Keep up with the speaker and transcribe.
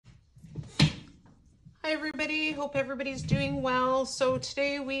Hi everybody, hope everybody's doing well. So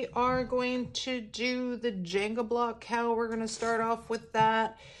today we are going to do the Jenga block cow. We're going to start off with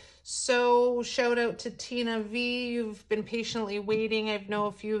that. So shout out to Tina V. You've been patiently waiting. I know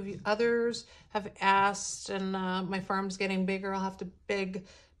a few of you others have asked, and my farm's getting bigger. I'll have to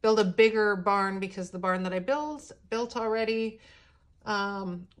build a bigger barn because the barn that I built already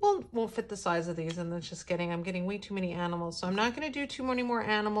won't fit the size of these, and I'm getting way too many animals. So I'm not going to do too many more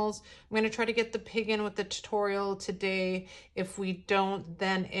animals. I'm going to try to get the pig in with the tutorial today. If we don't,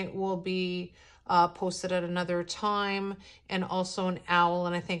 then it will be posted at another time, and also an owl.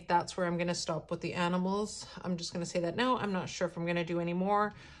 And I think that's where I'm going to stop with the animals. I'm just going to say that now. I'm not sure if I'm going to do any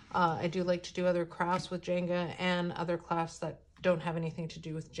more. I do like to do other crafts with Jenga and other crafts that don't have anything to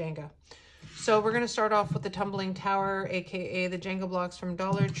do with Jenga. So we're going to start off with the tumbling tower, aka the Jenga blocks from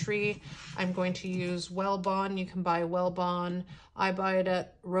Dollar Tree. I'm going to use Wellbon. You can buy Wellbon. I buy it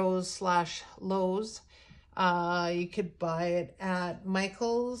at Rose/Lowe's. You could buy it at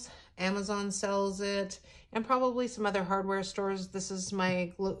Michael's. Amazon sells it, and probably some other hardware stores. This is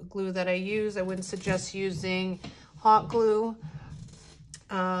my glue that I use. I wouldn't suggest using hot glue.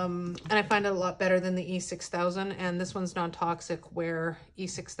 And I find it a lot better than the E6000, and this one's non-toxic, where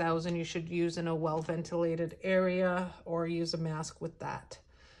E6000 you should use in a well-ventilated area or use a mask with that.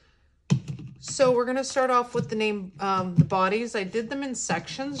 So we're going to start off with the bodies. I did them in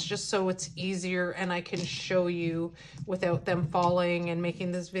sections just so it's easier and I can show you without them falling and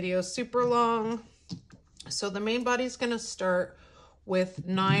making this video super long. So the main body is going to start with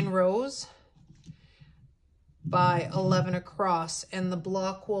 9 rows by 11 across, and the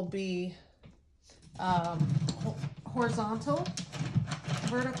block will be vertical,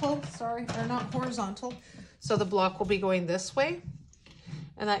 or not horizontal. So the block will be going this way,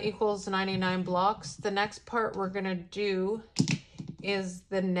 and that equals 99 blocks. The next part we're gonna do is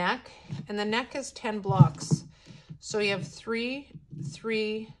the neck, and the neck is 10 blocks. So you have 3,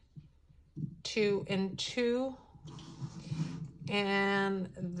 3, 2, and 2, and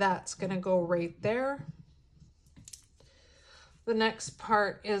that's gonna go right there. The next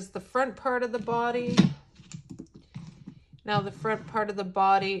part is the front part of the body. Now the front part of the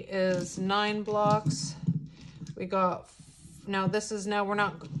body is 9 blocks. Now we're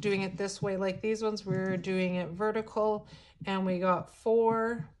not doing it this way like these ones. We're doing it vertical, and we got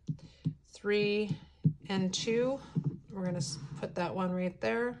 4, 3, and 2. We're gonna put that one right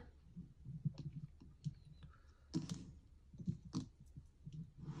there.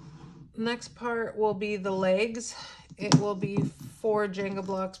 Next part will be the legs. It will be 4 Jenga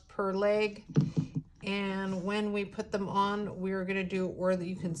blocks per leg, and when we put them on, we're going to do it where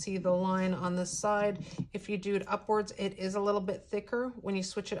you can see the line on the side. If you do it upwards, it is a little bit thicker. When you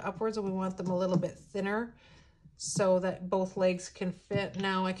switch it upwards, we want them a little bit thinner so that both legs can fit.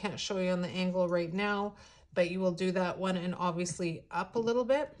 Now I can't show you on the angle right now, but you will do that one, and obviously up a little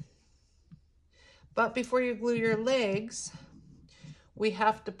bit. But before you glue your legs, we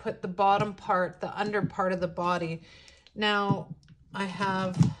have to put the bottom part, the under part of the body. Now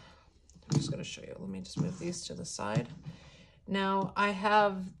I'm just going to show you. Let me just move these to the side. Now I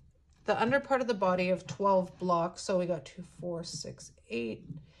have the under part of the body of 12 blocks. So we got 2, 4, 6, 8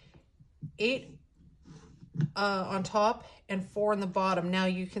 on top and 4 on the bottom. Now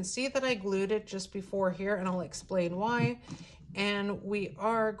you can see that I glued it just before here, and I'll explain why. And we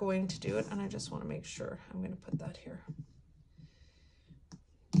are going to do it, and I just want to make sure. I'm going to put that here.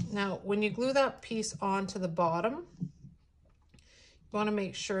 Now, when you glue that piece onto the bottom, you want to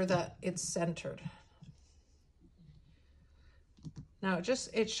make sure that it's centered. Now,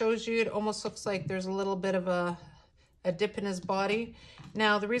 it shows you, it almost looks like there's a little bit of a dip in his body.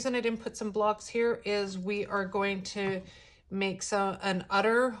 Now, the reason I didn't put some blocks here is we are going to make an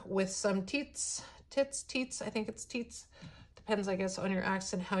udder with some teats, I think it's teats. Depends, I guess, on your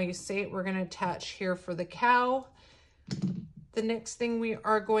accent, how you say it. We're going to attach here for the cow. The next thing we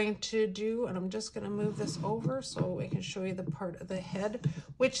are going to do, and I'm just going to move this over so I can show you the part of the head,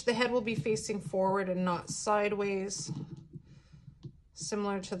 which the head will be facing forward and not sideways.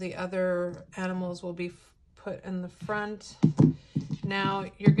 Similar to the other animals will be put in the front. Now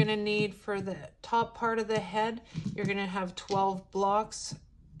you're going to need, for the top part of the head, you're going to have 12 blocks,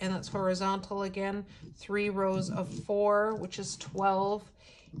 and that's horizontal again, 3 rows of 4, which is 12.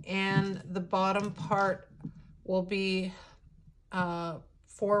 And the bottom part will be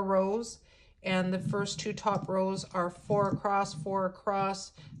 4 rows, and the first 2 top rows are 4 across,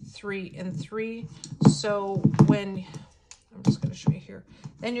 3 and 3. So I'm just going to show you here,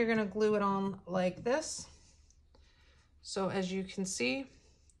 then you're going to glue it on like this. So as you can see,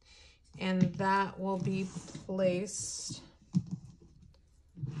 and that will be placed.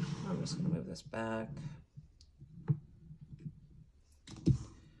 I'm just going to move this back.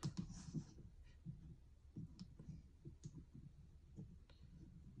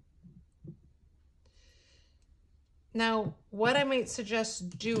 Now, what I might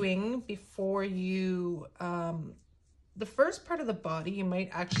suggest doing before you, the first part of the body, you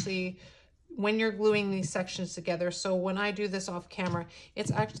might actually, when you're gluing these sections together, so when I do this off camera, it's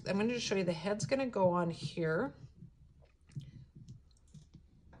actually, I'm going to show you, the head's going to go on here.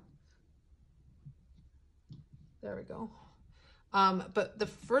 There we go. But the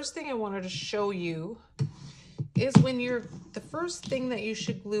first thing I wanted to show you is when the first thing that you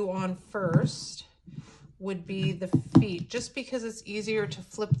should glue on first would be the feet, just because it's easier to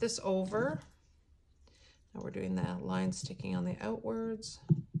flip this over. Now we're doing the line sticking on the outwards.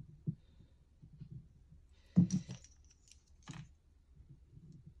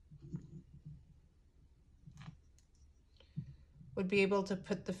 Would be able to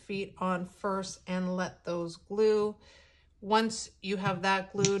put the feet on first and let those glue. Once you have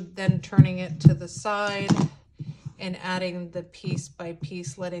that glued, then turning it to the side and adding the piece by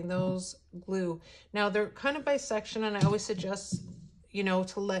piece, letting those glue. Now they're kind of by section, and I always suggest, you know,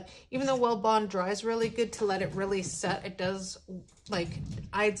 to let, even though Well Bond dries really good, to let it really set. It does, like,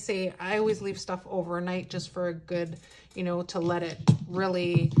 I'd say I always leave stuff overnight just for a good, you know, to let it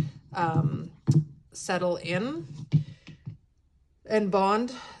really settle in and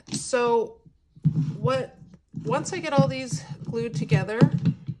bond. So once I get all these glued together,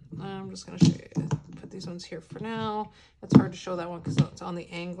 I'm just going to show you, put these ones here for now. It's hard to show that one because it's on the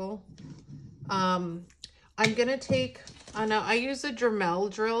angle. I'm going to take, now I use a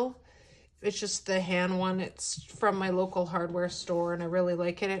Dremel drill. It's just the hand one. It's from my local hardware store, and I really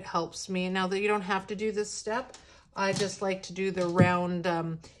like it. It helps me. Now that you don't have to do this step, I just like to do the round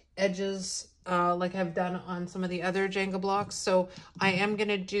edges like I've done on some of the other Jenga blocks. So I am going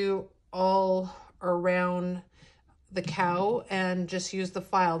to do all around the cow and just use the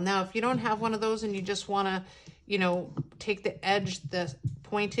file. Now, if you don't have one of those and you just want to, you know, take the edge, the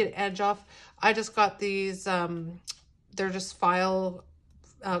pointed edge off, I just got these, they're just file,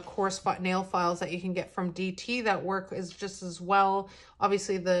 coarse nail files that you can get from DT that work is just as well.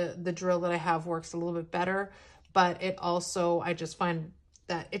 Obviously the drill that I have works a little bit better, but it also, I just find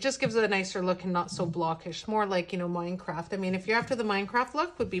that it just gives it a nicer look and not so blockish, more like, you know, Minecraft. I mean, if you're after the Minecraft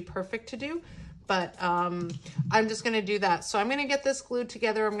look, would be perfect to do, but I'm just going to do that. So I'm going to get this glued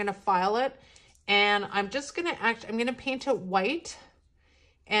together. I'm going to file it, and I'm just going to I'm going to paint it white,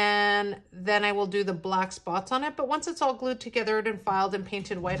 and then I will do the black spots on it. But once it's all glued together and filed and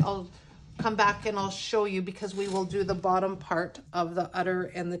painted white, I'll come back and I'll show you, because we will do the bottom part of the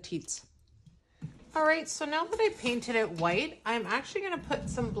udder and the teats. All right, so now that I painted it white, I'm actually going to put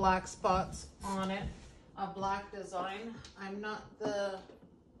some black spots on it, a black design. I'm not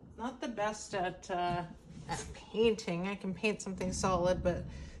the best at painting. I can paint something solid, but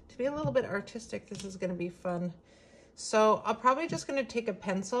to be a little bit artistic, this is going to be fun. So I'm probably just going to take a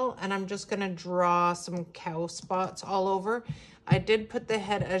pencil, and I'm just going to draw some cow spots all over. I did put the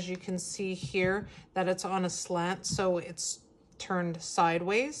head, as you can see here, that it's on a slant, so it's turned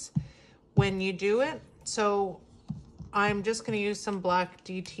sideways when you do it. So I'm just going to use some black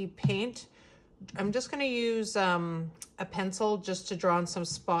DT paint. I'm just going to use a pencil just to draw on some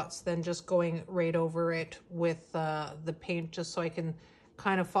spots, then just going right over it with the paint, just so I can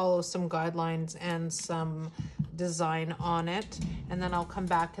kind of follow some guidelines and some design on it. And then I'll come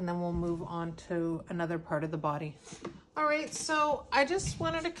back and then we'll move on to another part of the body. All right, so I just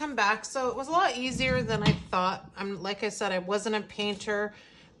wanted to come back. So it was a lot easier than I thought. Like I said, I wasn't a painter.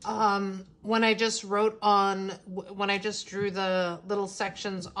 When I just drew the little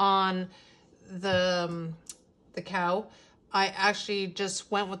sections on the cow, I actually just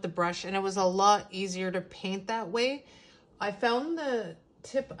went with the brush, and it was a lot easier to paint that way. I found the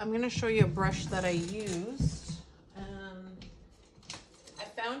tip, I'm going to show you a brush that I used. I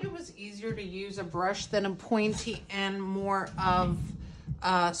found it was easier to use a brush than a pointy and more of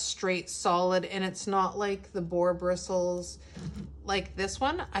straight solid, and it's not like the boar bristles like this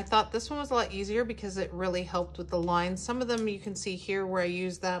one. I thought this one was a lot easier because it really helped with the lines. Some of them you can see here where I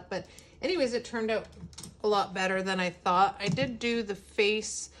used that, but anyways, it turned out a lot better than I thought. I did do the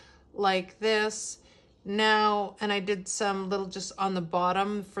face like this now, and I did some little just on the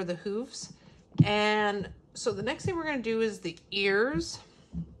bottom for the hooves. And so the next thing we're going to do is the ears.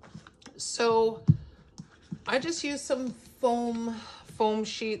 So I just used some foam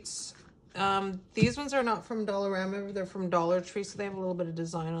sheets. These ones are not from Dollarama, they're from Dollar Tree, so they have a little bit of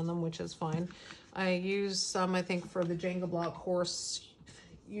design on them, which is fine. I used some, I think, for the Jenga block horse,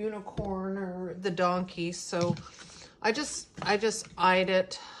 unicorn, or the donkey. So I just eyed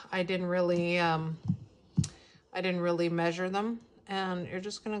it. I didn't really measure them, and you're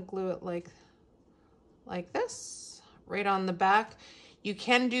just gonna glue it like this right on the back. You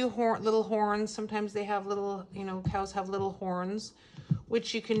can do little horns. Sometimes they have little, you know, cows have little horns,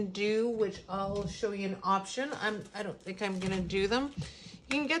 which you can do, which I'll show you an option. I don't think I'm gonna do them.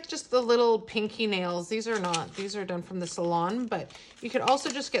 You can get just the little pinky nails. These are not, these are done from the salon, but you could also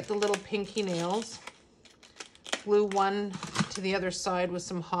just get the little pinky nails. Glue one to the other side with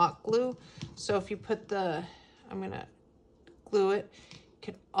some hot glue. So if you put the, I'm gonna glue it. You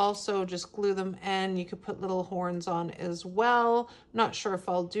could also just glue them and you could put little horns on as well. Not sure if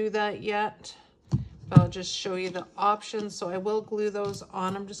I'll do that yet, but I'll just show you the options. So I will glue those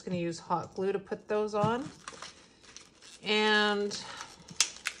on. I'm just gonna use hot glue to put those on. And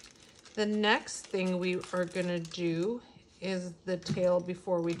the next thing we are gonna do is the tail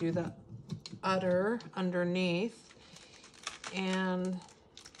before we do the udder underneath. And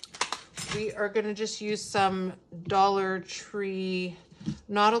we are gonna just use some Dollar Tree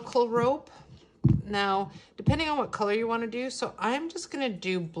nautical rope. Now, depending on what color you wanna do, so I'm just gonna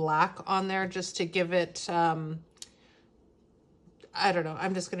do black on there just to give it, I don't know,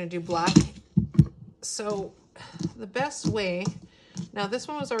 I'm just gonna do black. So the best way, now this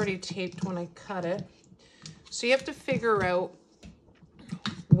one was already taped when I cut it. So you have to figure out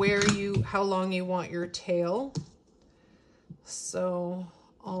how long you want your tail. So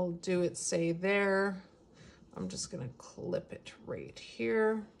I'll do it, say there. I'm just gonna clip it right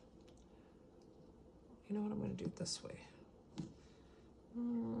here. You know what, I'm gonna do it this way.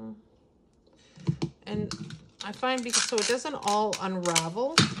 And I find because, so it doesn't all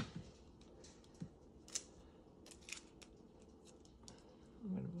unravel.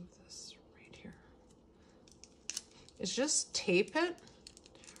 Is just tape it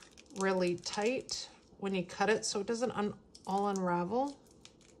really tight when you cut it so it doesn't all unravel.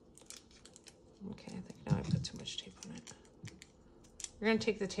 Okay, I think now I put too much tape on it. You're gonna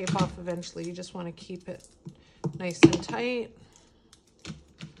take the tape off eventually. You just wanna keep it nice and tight.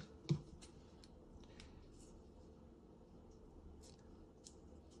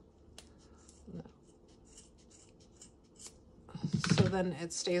 So then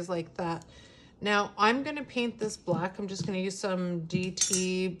it stays like that. Now I'm gonna paint this black. I'm just gonna use some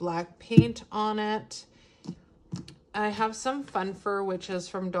DT black paint on it. I have some Fun Fur, which is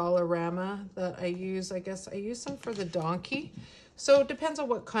from Dollarama, that I use. I guess I use some for the donkey. So it depends on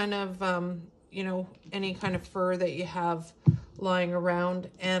what kind of, you know, any kind of fur that you have lying around.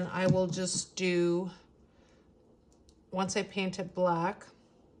 And I will just do, once I paint it black,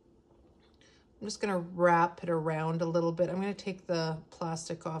 I'm just gonna wrap it around a little bit. I'm gonna take the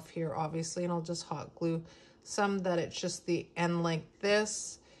plastic off here, obviously, and I'll just hot glue some that it's just the end like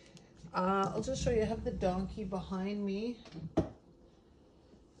this. I'll just show you, I have the donkey behind me.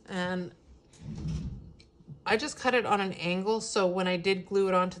 And I just cut it on an angle, so when I did glue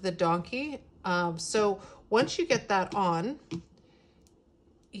it onto the donkey, so once you get that on,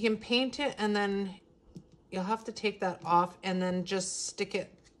 you can paint it and then you'll have to take that off and then just stick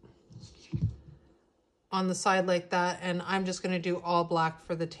it on the side like that. And I'm just gonna do all black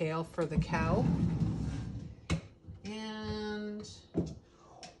for the tail for the cow. And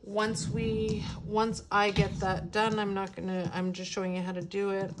once I get that done, I'm just showing you how to do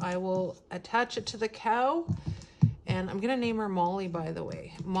it. I will attach it to the cow, and I'm gonna name her Molly, by the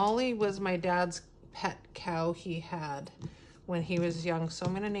way. Molly was my dad's pet cow he had when he was young, so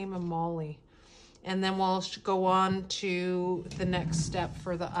I'm gonna name him Molly. And then we'll go on to the next step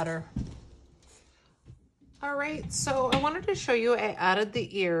for the udder. All right, so I wanted to show you, I added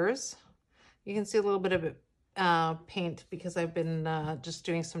the ears. You can see a little bit of it paint because I've been just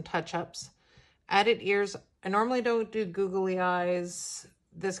doing some touch-ups. Added ears. I normally don't do googly eyes.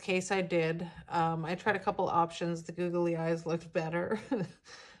 This case I did. I tried a couple options. The googly eyes looked better.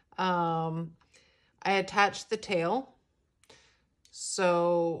 I attached the tail.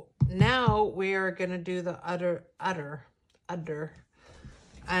 So now we are gonna do the udder.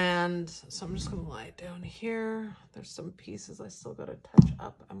 And so I'm just gonna lie it down here. There's some pieces I still gotta touch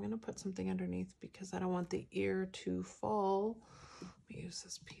up. I'm gonna put something underneath because I don't want the ear to fall. Let me use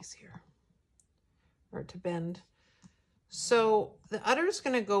this piece here, or to bend. So the udder is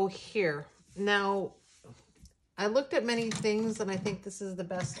gonna go here. Now, I looked at many things and I think this is the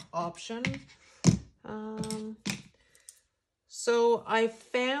best option. So I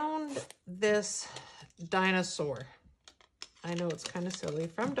found this dinosaur. I know it's kind of silly,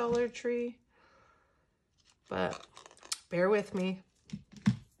 from Dollar Tree, but bear with me.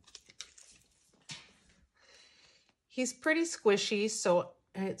 He's pretty squishy, so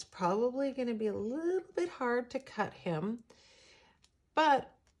it's probably going to be a little bit hard to cut him.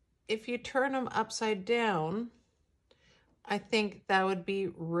 But if you turn him upside down, I think that would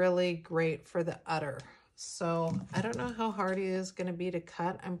be really great for the udder. So I don't know how hard it is going to be to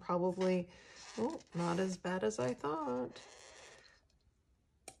cut. I'm probably, oh, not as bad as I thought.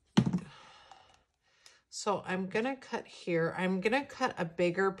 So I'm going to cut here. I'm going to cut a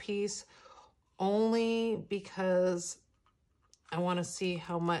bigger piece only because I want to see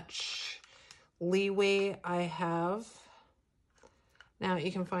how much leeway I have. Now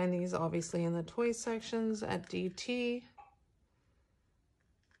you can find these obviously in the toy sections at DT.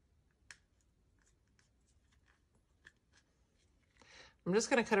 I'm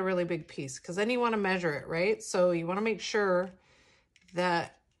just going to cut a really big piece because then you want to measure it, right? So you want to make sure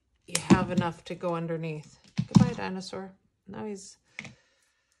that you have enough to go underneath. Goodbye, dinosaur. Now he's...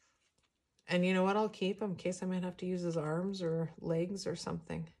 And you know what? I'll keep him in case I might have to use his arms or legs or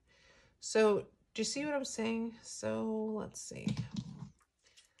something. So do you see what I'm saying? So let's see.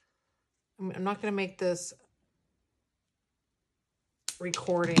 I'm not going to make this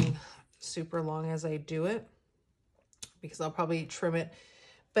recording super long as I do it, because I'll probably trim it.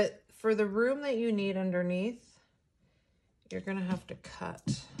 But for the room that you need underneath, you're going to have to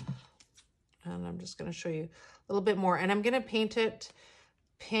cut. And I'm just going to show you a little bit more. And I'm going to paint it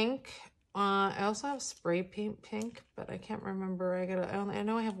pink. I also have spray paint pink, but I can't remember. I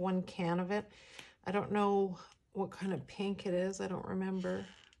know I have one can of it. I don't know what kind of pink it is. I don't remember.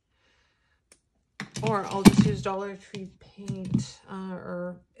 Or I'll just use Dollar Tree paint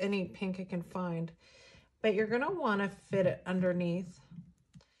or any pink I can find. But you're going to want to fit it underneath.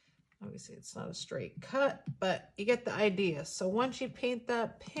 Obviously, it's not a straight cut, but you get the idea. So once you paint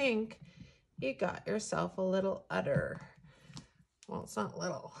that pink, you got yourself a little udder. Well, it's not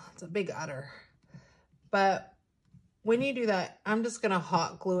little, it's a big udder. But when you do that, I'm just going to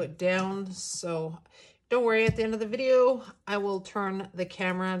hot glue it down. So don't worry, at the end of the video, I will turn the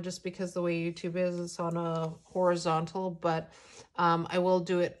camera just because the way YouTube is, it's on a horizontal, but I will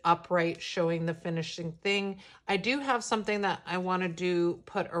do it upright, showing the finishing thing. I do have something that I want to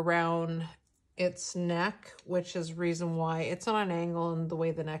put around its neck, which is reason why it's on an angle and the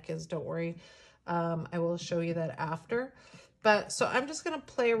way the neck is, don't worry. I will show you that after. But so I'm just going to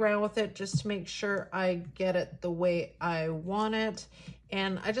play around with it just to make sure I get it the way I want it.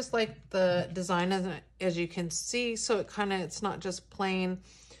 And I just like the design as you can see. So it's not just plain.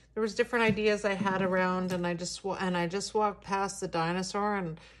 There was different ideas I had around, and I just walked past the dinosaur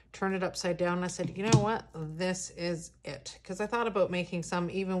and turned it upside down. And I said, you know what? This is it. Because I thought about making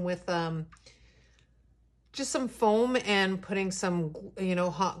some even with just some foam and putting some,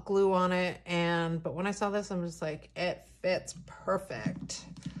 hot glue on it. But when I saw this, I'm just like, it fits perfect.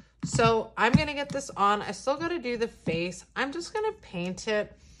 So I'm going to get this on. I still got to do the face. I'm just going to paint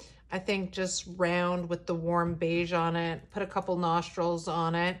it, I think, just round with the warm beige on it, put a couple nostrils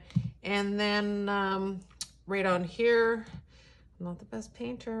on it. And then right on here, I'm not the best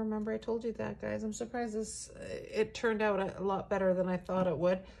painter. Remember I told you that, guys. I'm surprised it turned out a lot better than I thought it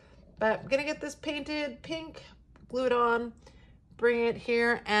would. But I'm going to get this painted pink, glue it on, bring it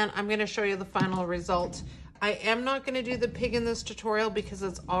here, and I'm going to show you the final result. I am not going to do the pig in this tutorial because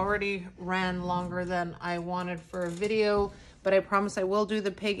it's already ran longer than I wanted for a video, but I promise I will do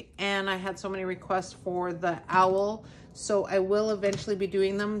the pig, and I had so many requests for the owl, so I will eventually be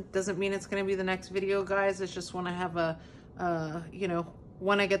doing them. Doesn't mean it's going to be the next video, guys. It's just when I have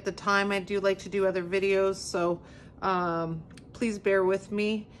when I get the time, I do like to do other videos, so please bear with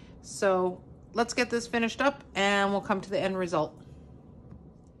me. So let's get this finished up and we'll come to the end result.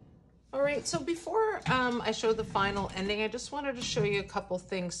 All right, so before I show the final ending, I just wanted to show you a couple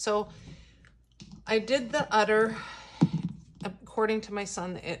things. So I did the udder. According to my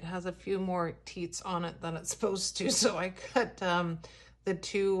son, it has a few more teats on it than it's supposed to. So I cut the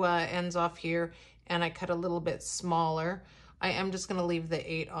two ends off here, and I cut a little bit smaller. I am just gonna leave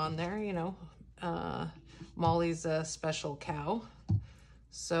the 8 on there, Molly's a special cow.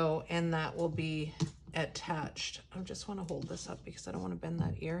 So, and that will be attached. I just want to hold this up because I don't want to bend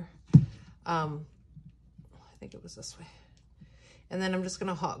that ear. I think it was this way. And then I'm just going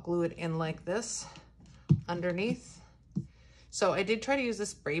to hot glue it in like this underneath. So I did try to use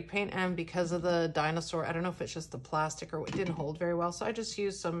this spray paint, and because of the dinosaur, I don't know if it's just the plastic or it didn't hold very well. So I just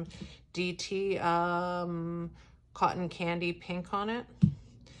used some DT cotton candy pink on it.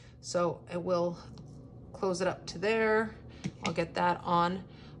 So I will close it up to there. I'll get that on.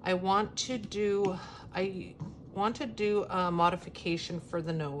 I want to do a modification for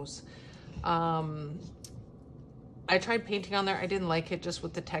the nose. I tried painting on there. I didn't like it just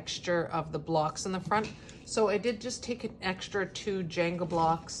with the texture of the blocks in the front. So I did just take an extra 2 Jenga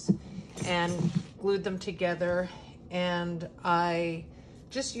blocks and glued them together. And I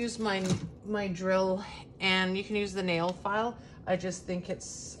just used my drill, and you can use the nail file. I just think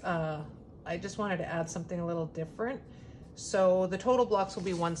it's, I I just wanted to add something a little different. So the total blocks will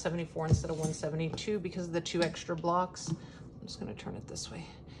be 174 instead of 172 because of the 2 extra blocks. I'm just gonna turn it this way.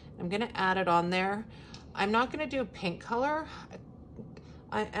 I'm gonna add it on there. I'm not gonna do a pink color.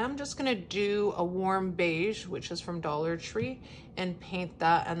 I am just gonna do a warm beige, which is from Dollar Tree, and paint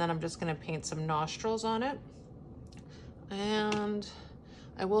that, and then I'm just gonna paint some nostrils on it. And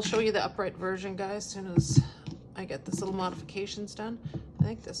I will show you the upright version, guys, as soon as I get this little modifications done. I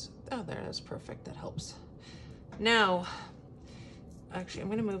think this, oh, there it is, perfect, that helps. Now, actually, I'm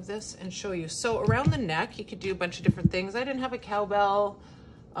gonna move this and show you. So around the neck, you could do a bunch of different things. I didn't have a cowbell.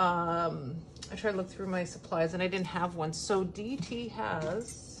 I tried to look through my supplies and I didn't have one. So DT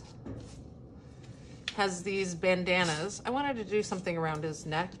has these bandanas. I wanted to do something around his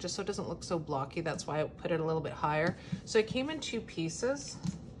neck just so it doesn't look so blocky. That's why I put it a little bit higher. So it came in 2 pieces,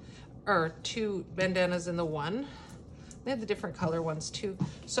 or 2 bandanas in the one. They had the different color ones too.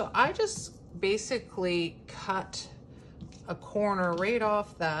 So I just basically cut a corner right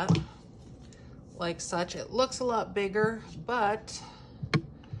off that, like such. It looks a lot bigger, but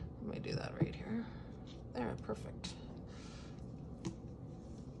let me do that right here. There, perfect.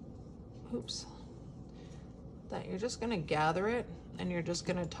 Oops. That you're just gonna gather it and you're just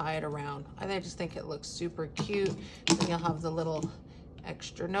gonna tie it around. I just think it looks super cute. Then you'll have the little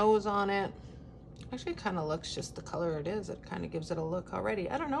extra nose on it. Actually, it kind of looks just the color it is. It kind of gives it a look already.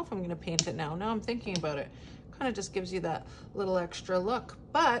 I don't know if I'm gonna paint it now. Now I'm thinking about it. Kind of just gives you that little extra look.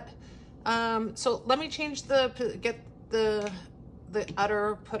 But, so let me change get the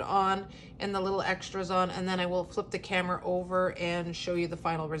udder put on and the little extras on, and then I will flip the camera over and show you the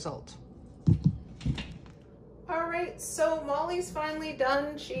final result. All right, so Molly's finally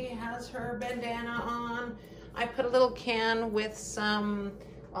done. She has her bandana on. I put a little can with some,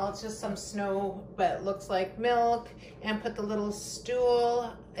 well, it's just some snow, but it looks like milk, and put the little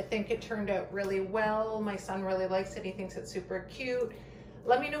stool. I think it turned out really well. My son really likes it. He thinks it's super cute.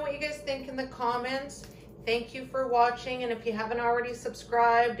 Let me know what you guys think in the comments. Thank you for watching, and if you haven't already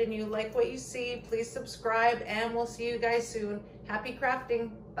subscribed and you like what you see, please subscribe, and we'll see you guys soon. Happy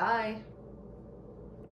crafting. Bye.